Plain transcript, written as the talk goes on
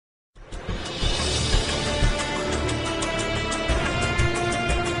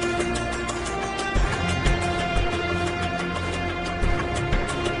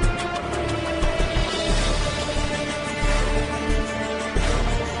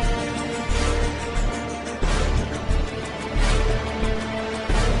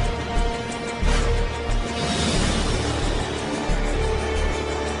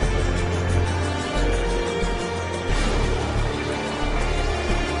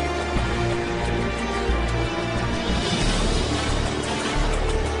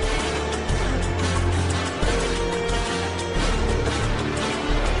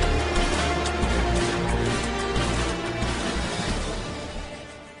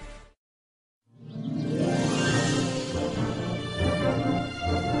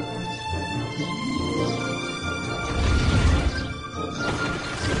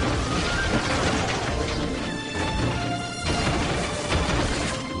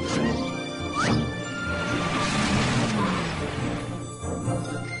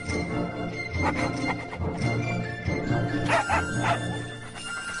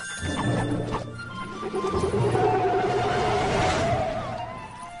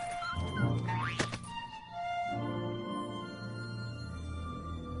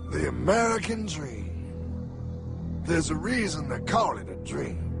The American dream. There's a reason they call it a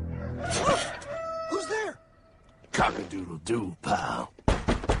dream. Who's there? Cock-a-doodle-doo, pal.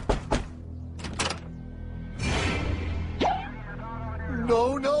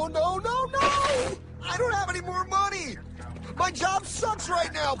 No, no, no, no, no! I don't have any more money! My job sucks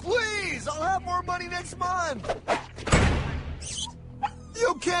right now, please! I'll have more money next month!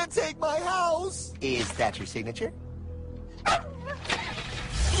 You can't take my house! Is that your signature?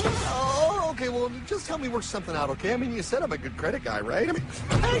 Oh, okay, well, just help me work something out, okay? I mean, you said I'm a good credit guy, right? I mean,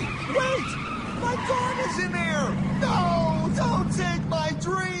 hey, wait! My dog is in there! No, don't take my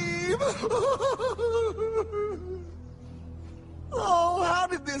dream! Oh, how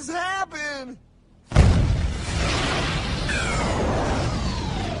did this happen?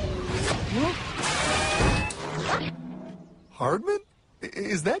 Hardman?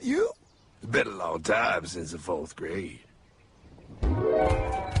 Is that you? It's been a long time since the 4th grade.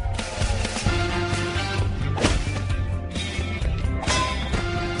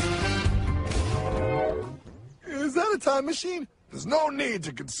 Is that a time machine? There's no need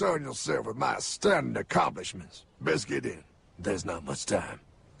to concern yourself with my standing accomplishments. Best get in. There's not much time.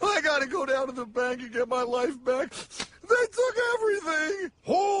 I gotta go down to the bank and get my life back. They took everything.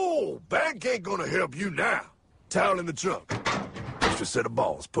 Oh, bank ain't gonna help you now. Towel in the trunk. Extra set of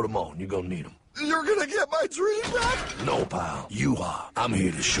balls. Put them on. You're gonna need them. You're gonna get my dream back? No, pal. You are. I'm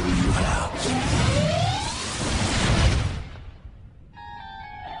here to show you how.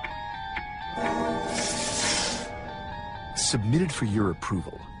 Submitted for your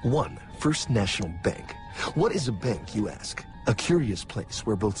approval. 1. First National Bank. What is a bank, you ask? A curious place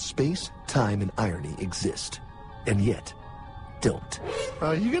where both space, time, and irony exist. And yet, don't.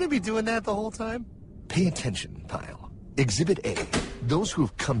 Are you gonna be doing that the whole time? Pay attention, pile. Exhibit A. Those who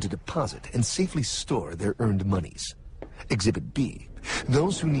have come to deposit and safely store their earned monies. Exhibit B.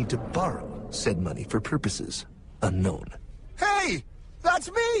 Those who need to borrow said money for purposes unknown. Hey!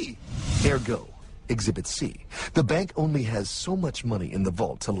 That's me! Ergo. Exhibit C. The bank only has so much money in the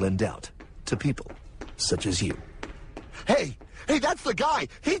vault to lend out to people such as you. Hey, that's the guy.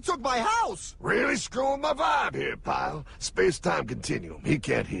 He took my house. Really screwing my vibe here, pal. Space-time continuum. He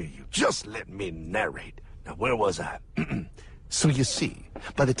can't hear you. Just let me narrate. Now, where was I? So you see,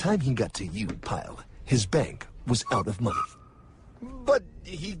 by the time he got to you, pile, his bank was out of money. But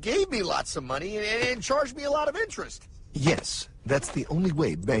he gave me lots of money and charged me a lot of interest. Yes, that's the only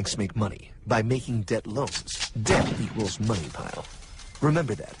way banks make money, by making debt loans. Debt equals money, pile.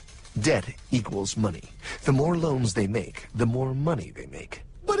 Remember that. Debt equals money. The more loans they make, the more money they make.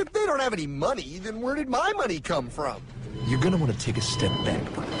 But if they don't have any money, then where did my money come from? You're gonna want to take a step back,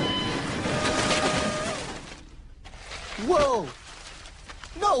 pile. Whoa!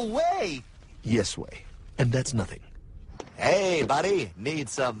 No way! Yes way. And that's nothing. Hey, buddy, need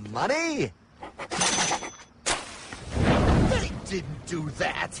some money? They didn't do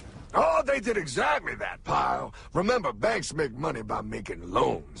that. Oh, they did exactly that, pal. Remember, banks make money by making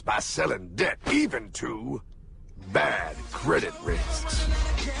loans, by selling debt, even to bad credit risks.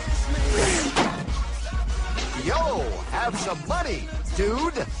 Yo, have some money,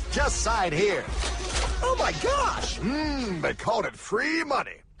 dude. Just sign here. Oh, my gosh. They called it free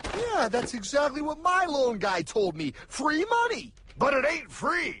money. Yeah, that's exactly what my loan guy told me. Free money. But it ain't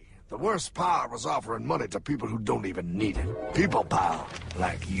free. The worst part was offering money to people who don't even need it. People, pal,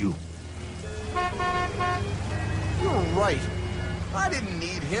 like you. You're right. I didn't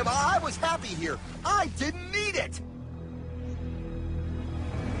need him. I was happy here. I didn't need it.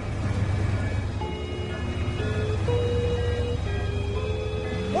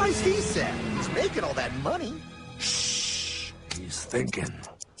 Why's he sad? He's making all that money. Shh. He's thinking.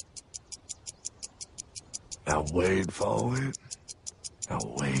 Now wait for it. Now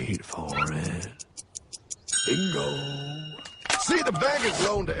wait for it. Bingo. See, the bank is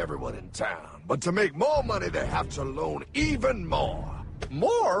loaned to everyone in town, but to make more money, they have to loan even more.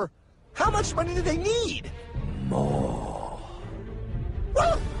 More? How much money do they need? More.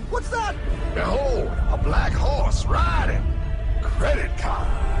 What? What's that? Behold, a black horse riding. Credit card.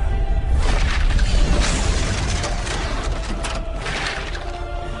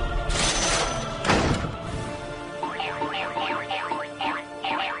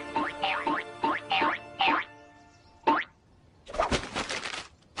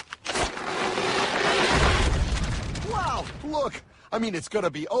 Wow, look. I mean, it's gonna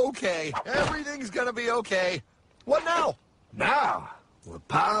be okay. Everything's gonna be okay. What now? Now, with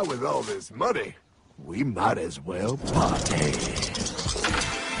power with all this money, we might as well party.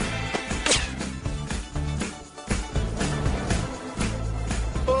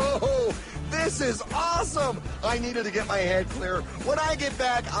 Oh, this This is awesome! I needed to get my head clear. When I get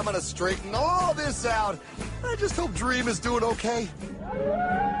back, I'm gonna straighten all this out. I just hope Dream is doing okay.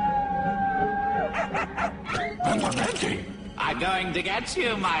 I'm going to get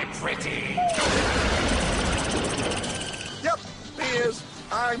you, my pretty. Yep, he is.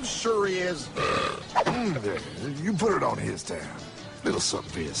 I'm sure he is. There, you put it on his tab. Little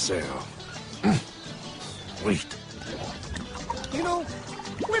something for yourself. Wait. You know,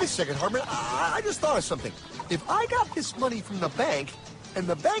 wait a second, Hartman. I just thought of something. If I got this money from the bank, and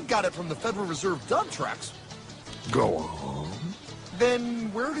the bank got it from the Federal Reserve dump trucks, Go on.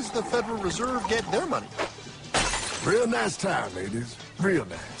 then where does the Federal Reserve get their money? Real nice time, ladies. Real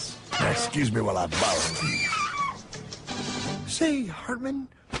nice. Now, excuse me while I borrow from you. Say, Hartman,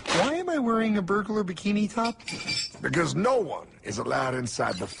 why am I wearing a burglar bikini top? Because no one is allowed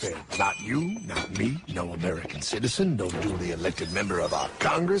inside the Fed. Not you, not me, no American citizen, no duly elected member of our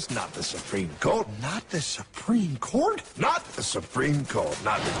Congress, not the Supreme Court. Not the Supreme Court? Not the Supreme Court,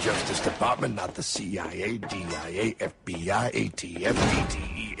 not the Justice Department, not the CIA, DIA, FBI, ATF,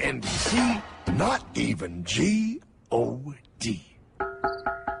 ATE, NBC, not even G.O.D.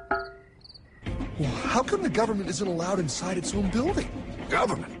 Well, how come the government isn't allowed inside its own building?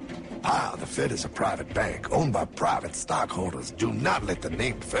 Government. The Fed is a private bank owned by private stockholders. Do not let the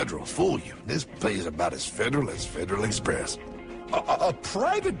name Federal fool you. This place is about as federal as Federal Express. A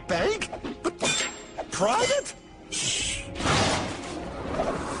private bank? But private? Shh.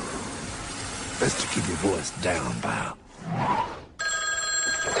 Best to keep your voice down, pal.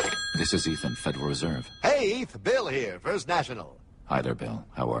 This is Ethan, Federal Reserve. Hey, Heath, Bill here, First National. Hi there, Bill.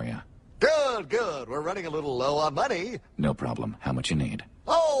 How are you? Good, good. We're running a little low on money. No problem. How much you need?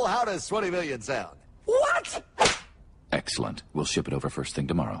 Oh, how does 20 million sound? What? Excellent. We'll ship it over first thing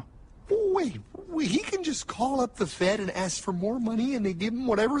tomorrow. Wait, he can just call up the Fed and ask for more money and they give him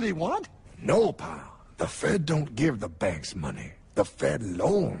whatever they want? No, pal. The Fed don't give the banks money. The Fed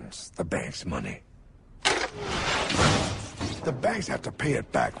loans the banks money. The banks have to pay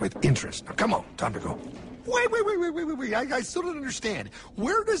it back with interest. Now, come on, time to go. Wait. I still don't understand.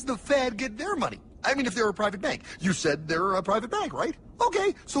 Where does the Fed get their money? I mean, if they're a private bank. You said they're a private bank, right?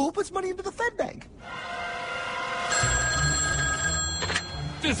 Okay, so who puts money into the Fed bank?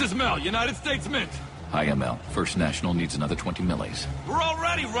 This is Mel, United States Mint. Hi, ML. First National needs another 20 millies. We're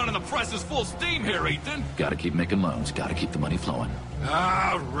already running the presses full steam here, Ethan. Gotta keep making loans. Gotta keep the money flowing.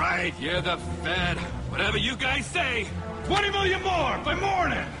 All right, you're the Fed. Whatever you guys say. 20 million more by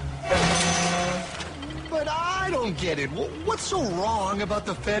morning. But I don't get it. What's so wrong about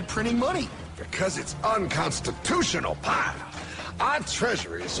the Fed printing money? Because it's unconstitutional, pal. Our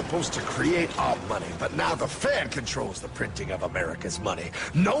Treasury is supposed to create our money, but now the Fed controls the printing of America's money.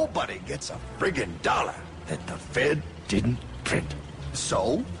 Nobody gets a friggin' dollar that the Fed didn't print.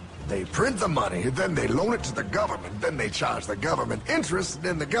 So, they print the money, then they loan it to the government, then they charge the government interest,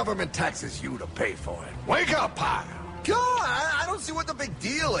 then the government taxes you to pay for it. Wake up, pal! God, I don't see what the big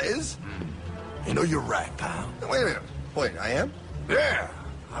deal is. You know, you're right, pal. Wait a minute. Wait, I am? Yeah.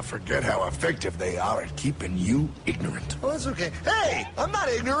 I forget how effective they are at keeping you ignorant. Oh, that's okay. Hey, I'm not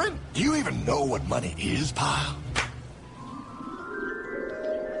ignorant. Do you even know what money is, pal?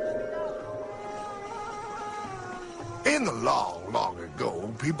 In the long, long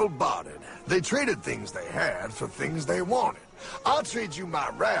ago, people bartered. They traded things they had for things they wanted. I'll trade you my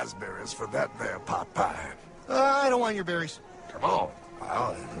raspberries for that there pot pie. I don't want your berries. Come on,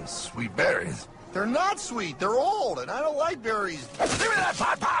 pal. Sweet berries. They're not sweet. They're old, and I don't like berries. Give me that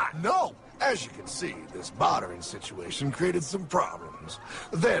pot pie! No! As you can see, this bartering situation created some problems.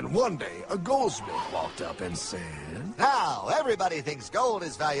 Then, one day, a goldsmith walked up and said... Now, everybody thinks gold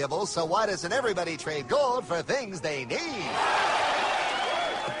is valuable, so why doesn't everybody trade gold for things they need?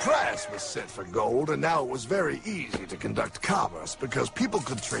 A price was set for gold, and now it was very easy to conduct commerce because people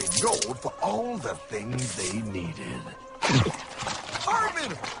could trade gold for all the things they needed.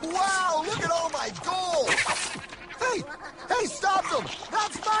 Hartman! Wow, look at all my gold! Hey, stop them!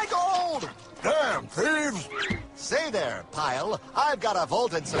 That's my gold! Damn thieves! Say there, Pile. I've got a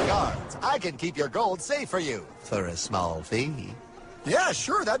vault and some guards. I can keep your gold safe for you. For a small fee. Yeah,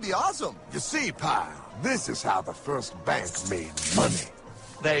 sure, that'd be awesome. You see, Pile, this is how the first bank made money.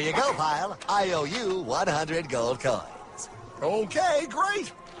 There you go, Pile. I owe you 100 gold coins. Okay,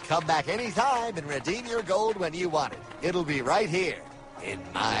 great. Come back anytime and redeem your gold when you want it. It'll be right here in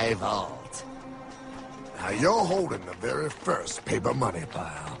my vault. Now you're holding the very first paper money,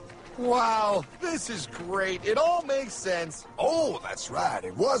 Pile. Wow, this is great. It all makes sense. Oh, that's right.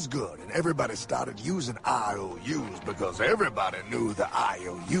 It was good, and everybody started using IOUs because everybody knew the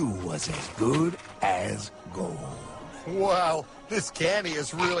IOU was as good as gold. Wow, this candy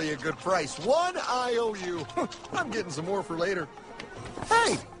is really a good price. 1 IOU. I'm getting some more for later.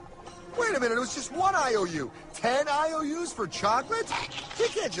 Hey, wait a minute, it was just 1 IOU. 10 IOUs for chocolate? You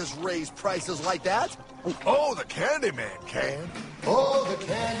can't just raise prices like that. Oh, the Candyman can. Oh, the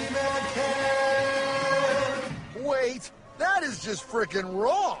Candyman can. Wait, that is just frickin'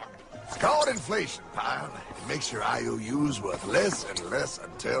 wrong. It's called inflation, pal. It makes your IOUs worth less and less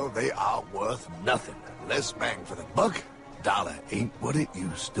until they are worth nothing. Less bang for the buck. Dollar ain't what it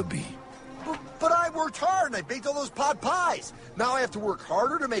used to be. But I worked hard and I baked all those pot pies. Now I have to work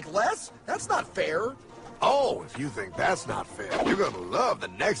harder to make less? That's not fair. Oh, if you think that's not fair, you're gonna love the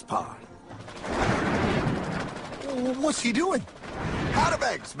next part. What's he doing? How do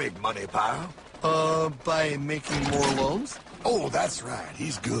banks make money, pal? By making more loans? Oh, that's right.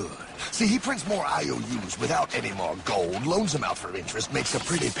 He's good. See, he prints more IOUs without any more gold, loans them out for interest, makes a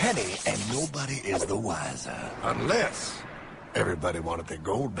pretty penny, and nobody is the wiser. Unless everybody wanted their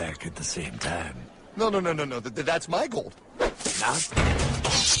gold back at the same time. No. That's my gold. Not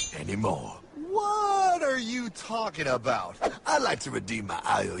anymore. What are you talking about? I'd like to redeem my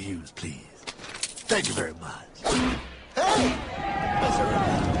IOUs, please. Thank you very much. Hey!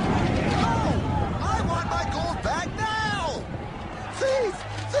 No! I want my gold back now! Thief!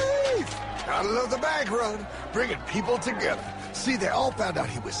 Thief! Gotta love the bank run, bringing people together. See, they all found out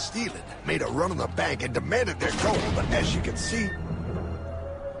he was stealing, made a run on the bank, and demanded their gold. But as you can see,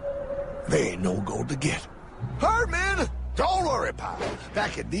 there ain't no gold to get. Herman! Don't worry, pal.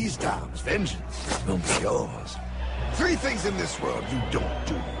 Back in these times, vengeance will be yours. 3 things in this world you don't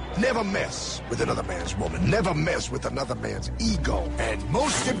do. Never mess with another man's woman. Never mess with another man's ego. And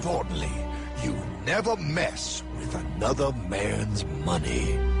most importantly, you never mess with another man's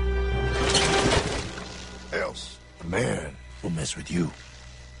money. Else, the man will mess with you.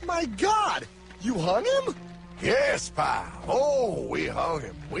 My God! You hung him? Yes, pal. Oh, we hung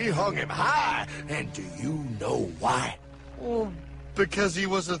him. We hung him high. And do you know why? Well, because he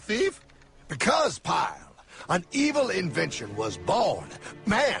was a thief? Because, pal, an evil invention was born.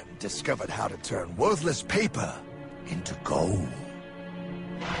 Man discovered how to turn worthless paper into gold.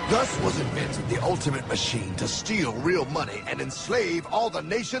 Thus was invented the ultimate machine to steal real money and enslave all the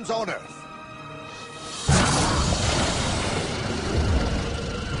nations on Earth.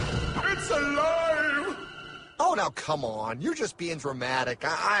 It's alive! Oh, now come on. You're just being dramatic.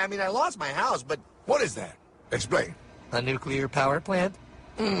 I mean, I lost my house, but... What is that? Explain. A nuclear power plant?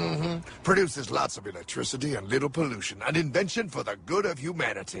 Mm-hmm. Produces lots of electricity and little pollution. An invention for the good of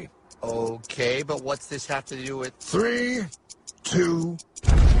humanity. Okay, but what's this have to do with... 3, 2...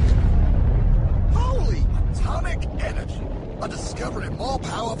 Holy! Atomic energy. A discovery more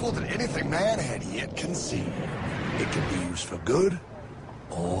powerful than anything man had yet conceived. It can be used for good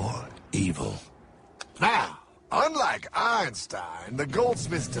or evil. Now, unlike Einstein, the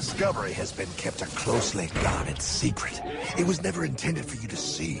goldsmith's discovery has been kept a closely guarded secret. It was never intended for you to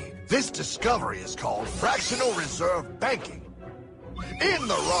see. This discovery is called fractional reserve banking. In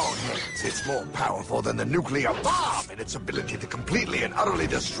the wrong hands, it's more powerful than the nuclear bomb in its ability to completely and utterly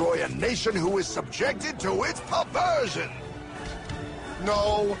destroy a nation who is subjected to its perversion.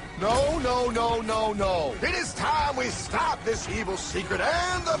 No. It is time we stop this evil secret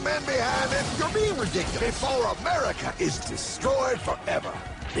and the men behind it. You're being ridiculous. Before America is destroyed forever.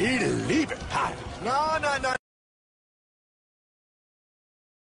 Believe it, pal. No.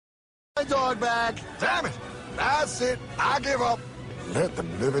 My dog back. Damn it. That's it. I give up. Let them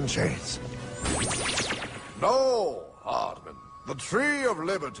live in chains. No, Hardman. The tree of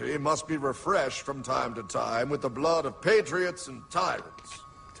liberty must be refreshed from time to time with the blood of patriots and tyrants.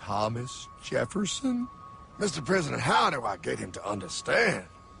 Thomas Jefferson? Mr. President, how do I get him to understand?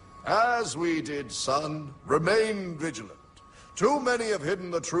 As we did, son, remain vigilant. Too many have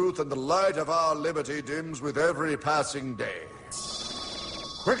hidden the truth, and the light of our liberty dims with every passing day.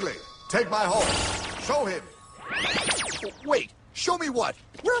 Quickly, take my horse. Show him. Wait, show me what?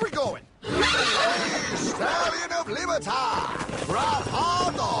 Where are we going? Stallion of Liberty! Right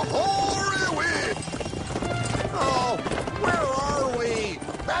on the hoary wind! Oh, where are we?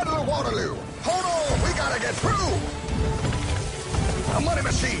 Battle of Waterloo! Hold on, we gotta get through! A money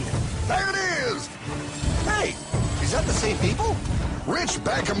machine! There it is! Hey, is that the same people? Rich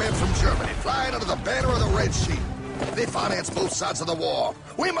banker men from Germany flying under the banner of the Red Sheet. They finance both sides of the war.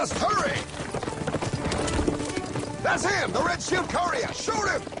 We must hurry! That's him, the Red Shield courier! Shoot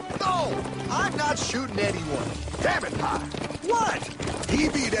him! No, I'm not shooting anyone. Damn it, Pie! What? He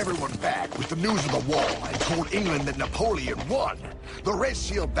beat everyone back with the news of the war and told England that Napoleon won. The Red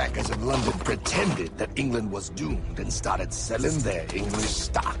Shield backers in London pretended that England was doomed and started selling their English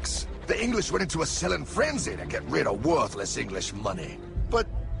stocks. The English went into a selling frenzy to get rid of worthless English money. But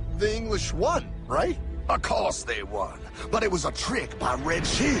the English won, right? Of course they won, but it was a trick by Red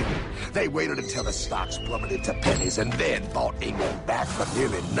Shield. They waited until the stocks plummeted to pennies and then bought England back for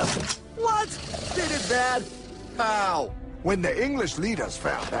nearly nothing. What? They did that? How? When the English leaders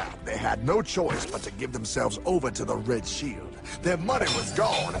found out, they had no choice but to give themselves over to the Red Shield. Their money was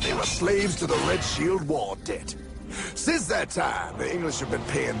gone and they were slaves to the Red Shield war debt. Since that time, the English have been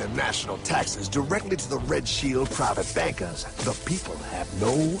paying their national taxes directly to the Red Shield private bankers. The people have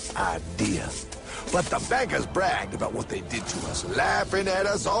no idea. But the bankers bragged about what they did to us, laughing at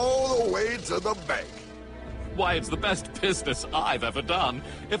us all the way to the bank. Why, it's the best business I've ever done.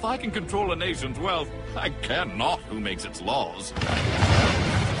 If I can control a nation's wealth, I care not who makes its laws.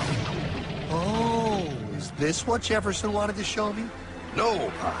 Oh, is this what Jefferson wanted to show me? No,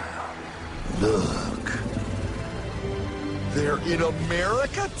 pal. Look. They're in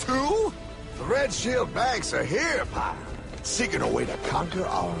America, too? The Red Shield banks are here, pal. Seeking a way to conquer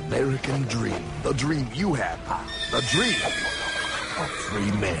our American dream. The dream you have, pal. The dream of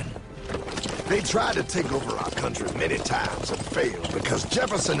free men. They tried to take over our country many times and failed because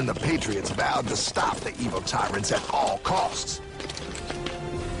Jefferson and the Patriots vowed to stop the evil tyrants at all costs.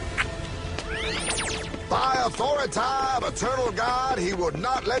 By authority of eternal God, he would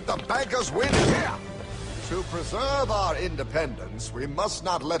not let the bankers win here. To preserve our independence, we must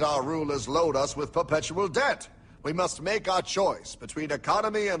not let our rulers load us with perpetual debt. We must make our choice between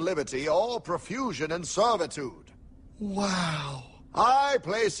economy and liberty or profusion and servitude. Wow. I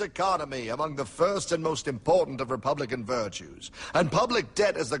place economy among the first and most important of Republican virtues, and public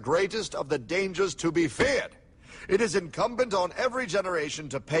debt is the greatest of the dangers to be feared. It is incumbent on every generation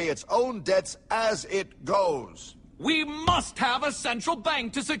to pay its own debts as it goes. We must have a central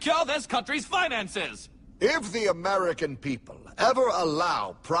bank to secure this country's finances. If the American people ever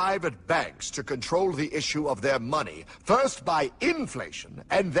allow private banks to control the issue of their money, first by inflation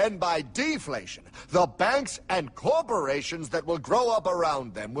and then by deflation, the banks and corporations that will grow up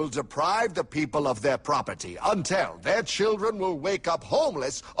around them will deprive the people of their property until their children will wake up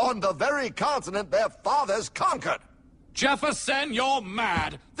homeless on the very continent their fathers conquered. Jefferson, you're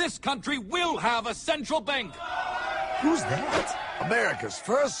mad. This country will have a central bank. Who's that? America's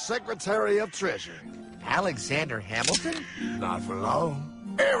first Secretary of Treasury. Alexander Hamilton? Not for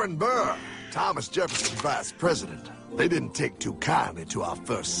long. Aaron Burr, Thomas Jefferson's vice president. They didn't take too kindly to our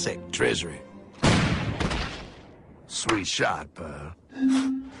first Sec Treasury. Sweet shot, Burr.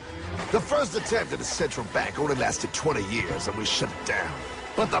 The first attempt at a central bank only lasted 20 years and we shut it down.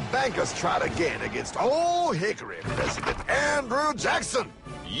 But the bankers tried again against Old Hickory President Andrew Jackson.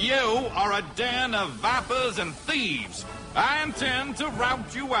 You are a den of vipers and thieves. I intend to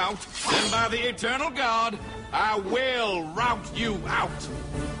rout you out, and by the eternal God, I will rout you out.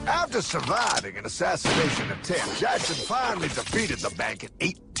 After surviving an assassination attempt, Jackson finally defeated the bank in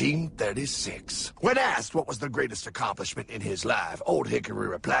 1836. When asked what was the greatest accomplishment in his life, Old Hickory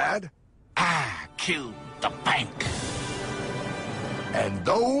replied, I killed the bank. And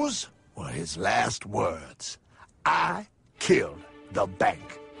those were his last words. I killed the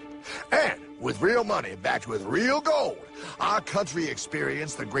bank. And with real money backed with real gold, our country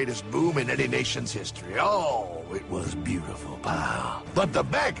experienced the greatest boom in any nation's history. Oh, it was beautiful, pal. But the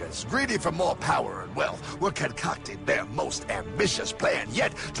bankers, greedy for more power and wealth, were concocting their most ambitious plan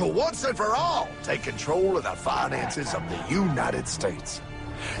yet to once and for all take control of the finances of the United States.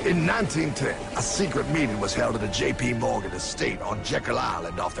 In 1910, a secret meeting was held at a J.P. Morgan estate on Jekyll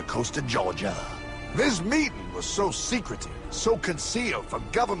Island off the coast of Georgia. This meeting was so secretive, so concealed from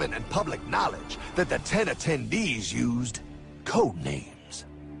government and public knowledge that the 10 attendees used code names.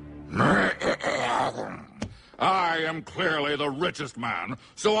 I am clearly the richest man,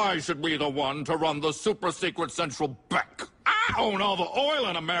 so I should be the one to run the super-secret central bank. I own all the oil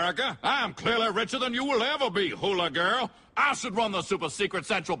in America. I am clearly richer than you will ever be, hula girl. I should run the super-secret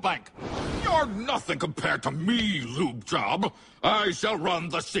central bank. You're nothing compared to me, lube job. I shall run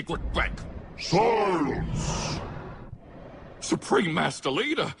the secret bank. Silence! Supreme Master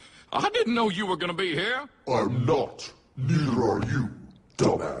Leader, I didn't know you were gonna be here. I'm not. Neither are you,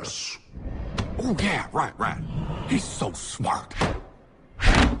 dumbass. Oh, yeah, right. He's so smart.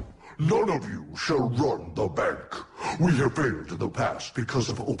 None of you shall run the bank. We have failed in the past because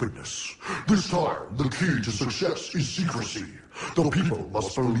of openness. This time, the key to success is secrecy. The people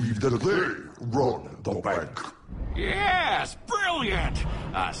must believe that they run the bank. Yes, brilliant!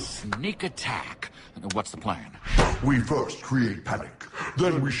 A sneak attack. What's the plan? We first create panic,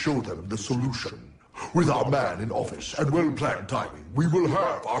 then we show them the solution. With our man in office and well-planned timing, we will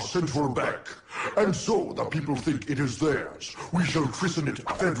have our central bank. And so the people think it is theirs. We shall christen it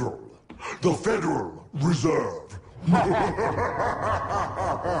federal. the Federal Reserve.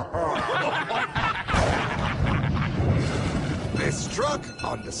 They struck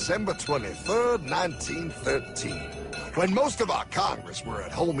on December 23rd, 1913. When most of our Congress were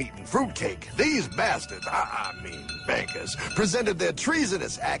at home eating fruitcake, these bastards, I mean bankers, presented their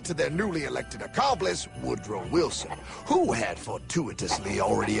treasonous act to their newly elected accomplice, Woodrow Wilson, who had fortuitously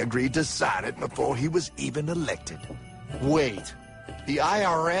already agreed to sign it before he was even elected. Wait, the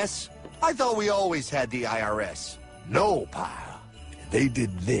IRS? I thought we always had the IRS. No, pal. They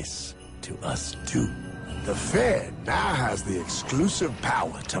did this to us, too. The Fed now has the exclusive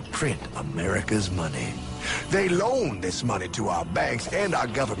power to print America's money. They loan this money to our banks and our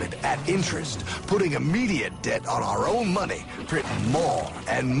government at interest, putting immediate debt on our own money, printing more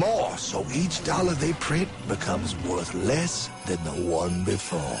and more, so each dollar they print becomes worth less than the one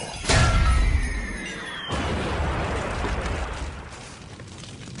before.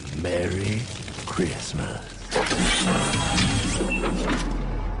 Merry Christmas.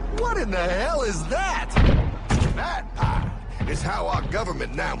 What in the hell is that? That, pal, is how our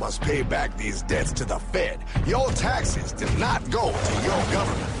government now must pay back these debts to the Fed. Your taxes do not go to your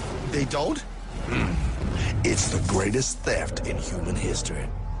government. They don't? It's the greatest theft in human history.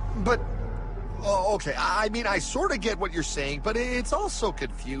 But, oh, okay, I mean, I sort of get what you're saying, but it's also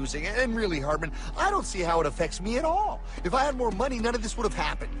confusing. And really, Hartman, I don't see how it affects me at all. If I had more money, none of this would have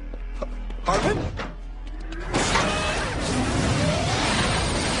happened. Hartman?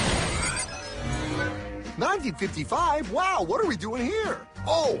 1955? Wow, what are we doing here?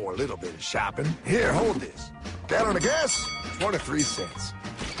 Oh, a little bit of shopping. Here, hold this. Gallon of gas, 23 cents.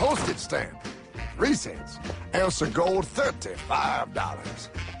 Postage stamp, 3 cents. Ounce of gold, $35.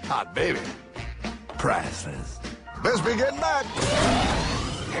 Hot baby, priceless. Best be getting back.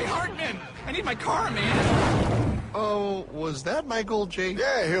 Hey, Hartman, I need my car, man. Oh, was that Michael J?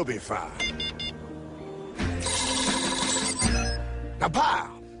 Yeah, he'll be fine. Now,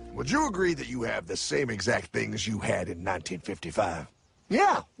 pal, would you agree that you have the same exact things you had in 1955?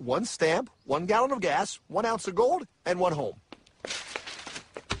 Yeah, 1 stamp, 1 gallon of gas, 1 ounce of gold, and 1 home.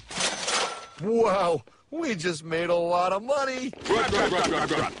 Wow, we just made a lot of money.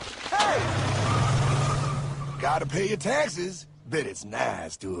 Hey! Gotta pay your taxes. Bet it's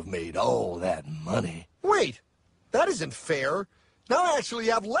nice to have made all that money. Wait, that isn't fair. Now I actually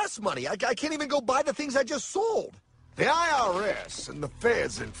have less money. I can't even go buy the things I just sold. The IRS and the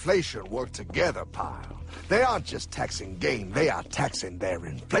Fed's inflation work together, pal. They aren't just taxing gain, they are taxing their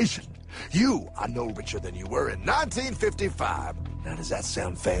inflation. You are no richer than you were in 1955. Now, does that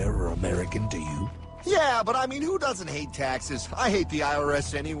sound fair or American to you? Yeah, but I mean, who doesn't hate taxes? I hate the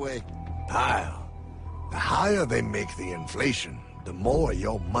IRS anyway. Pal, the higher they make the inflation, the more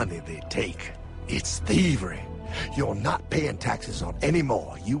your money they take. It's thievery. You're not paying taxes on any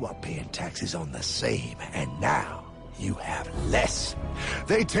more. You are paying taxes on the same. And now you have less.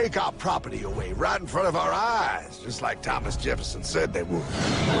 They take our property away right in front of our eyes, just like Thomas Jefferson said they would.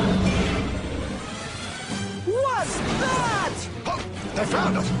 What's that? Oh, they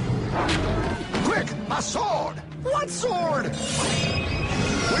found us. Quick, my sword. What sword?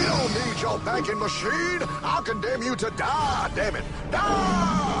 We don't need your banking machine. I'll condemn you to die, damn it.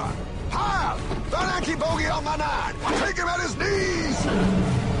 Die! Pile! The Yankee bogey on my 9. Take him at his knees!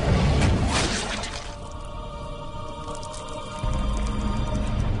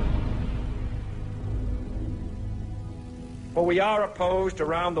 For we are opposed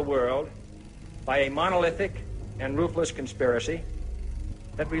around the world by a monolithic and ruthless conspiracy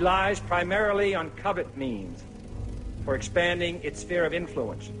that relies primarily on covert means for expanding its sphere of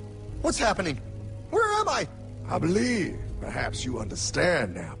influence. What's happening? Where am I? I believe perhaps you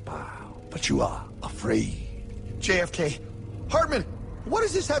understand now, pal, but you are afraid. JFK. Hartman, what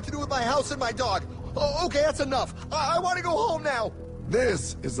does this have to do with my house and my dog? Oh, okay, that's enough. I want to go home now.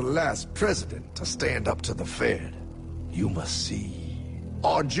 This is the last president to stand up to the Fed. You must see.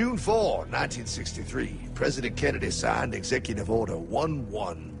 On June 4, 1963, President Kennedy signed Executive Order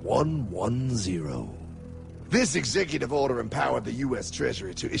 11110. This executive order empowered the U.S.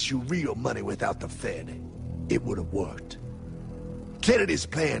 Treasury to issue real money without the Fed. It would have worked. Kennedy's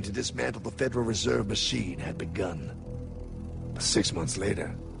plan to dismantle the Federal Reserve machine had begun. But 6 months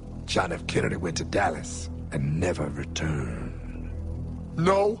later, John F. Kennedy went to Dallas and never returned.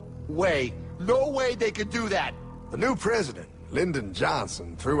 No way. No way they could do that. The new president, Lyndon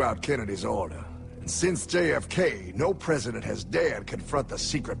Johnson, threw out Kennedy's order. And since JFK, no president has dared confront the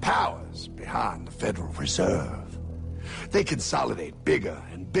secret powers behind the Federal Reserve. They consolidate bigger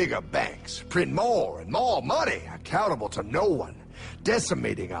and bigger banks, print more and more money, accountable to no one,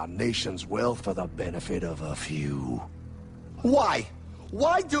 decimating our nation's wealth for the benefit of a few. Why?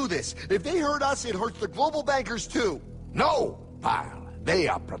 Why do this? If they hurt us, it hurts the global bankers too. No, pal. They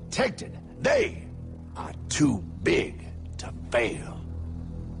are protected. They are too big to fail.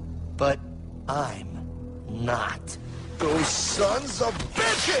 But I'm not. Those sons of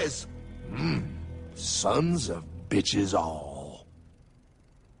bitches! Sons of bitches all.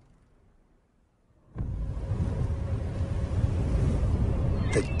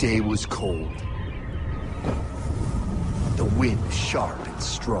 The day was cold. The wind sharp and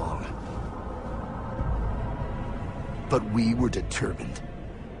strong. But we were determined.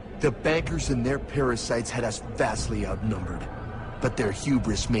 The bankers and their parasites had us vastly outnumbered, but their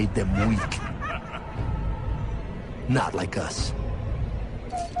hubris made them weak. Not like us.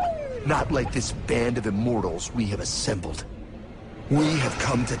 Not like this band of immortals we have assembled. We have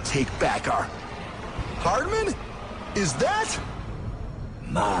come to take back our... Hardman? Is that...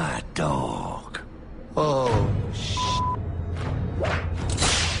 My dog. Oh,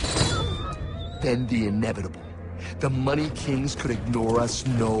 Then the inevitable. The Money Kings could ignore us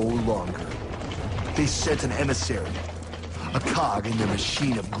no longer. They sent an emissary, a cog in their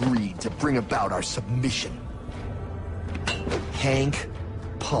machine of greed to bring about our submission. Hank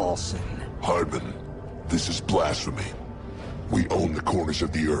Paulson. Hardman, this is blasphemy. We own the corners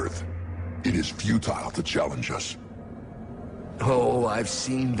of the earth. It is futile to challenge us. Oh, I've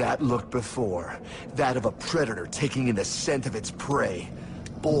seen that look before. That of a predator taking in the scent of its prey.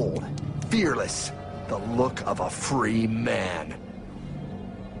 Bold, fearless, the look of a free man.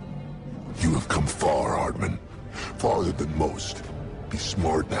 You have come far, Hardman. Farther than most. Be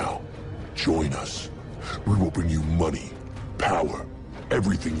smart now. Join us. We will bring you money, power,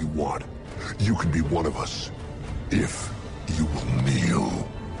 everything you want. You can be one of us, if you will kneel.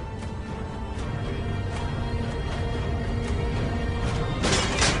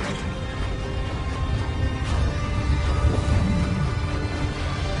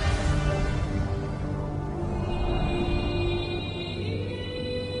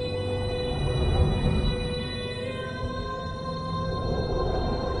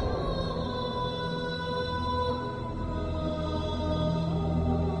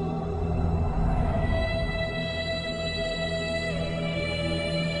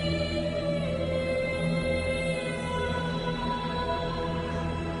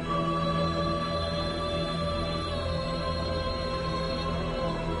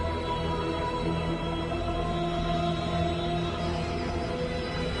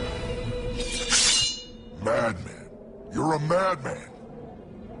 Madman. You're a madman.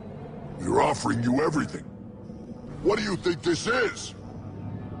 We're offering you everything. What do you think this is?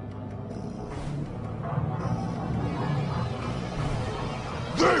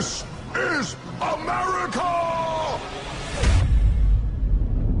 This is America!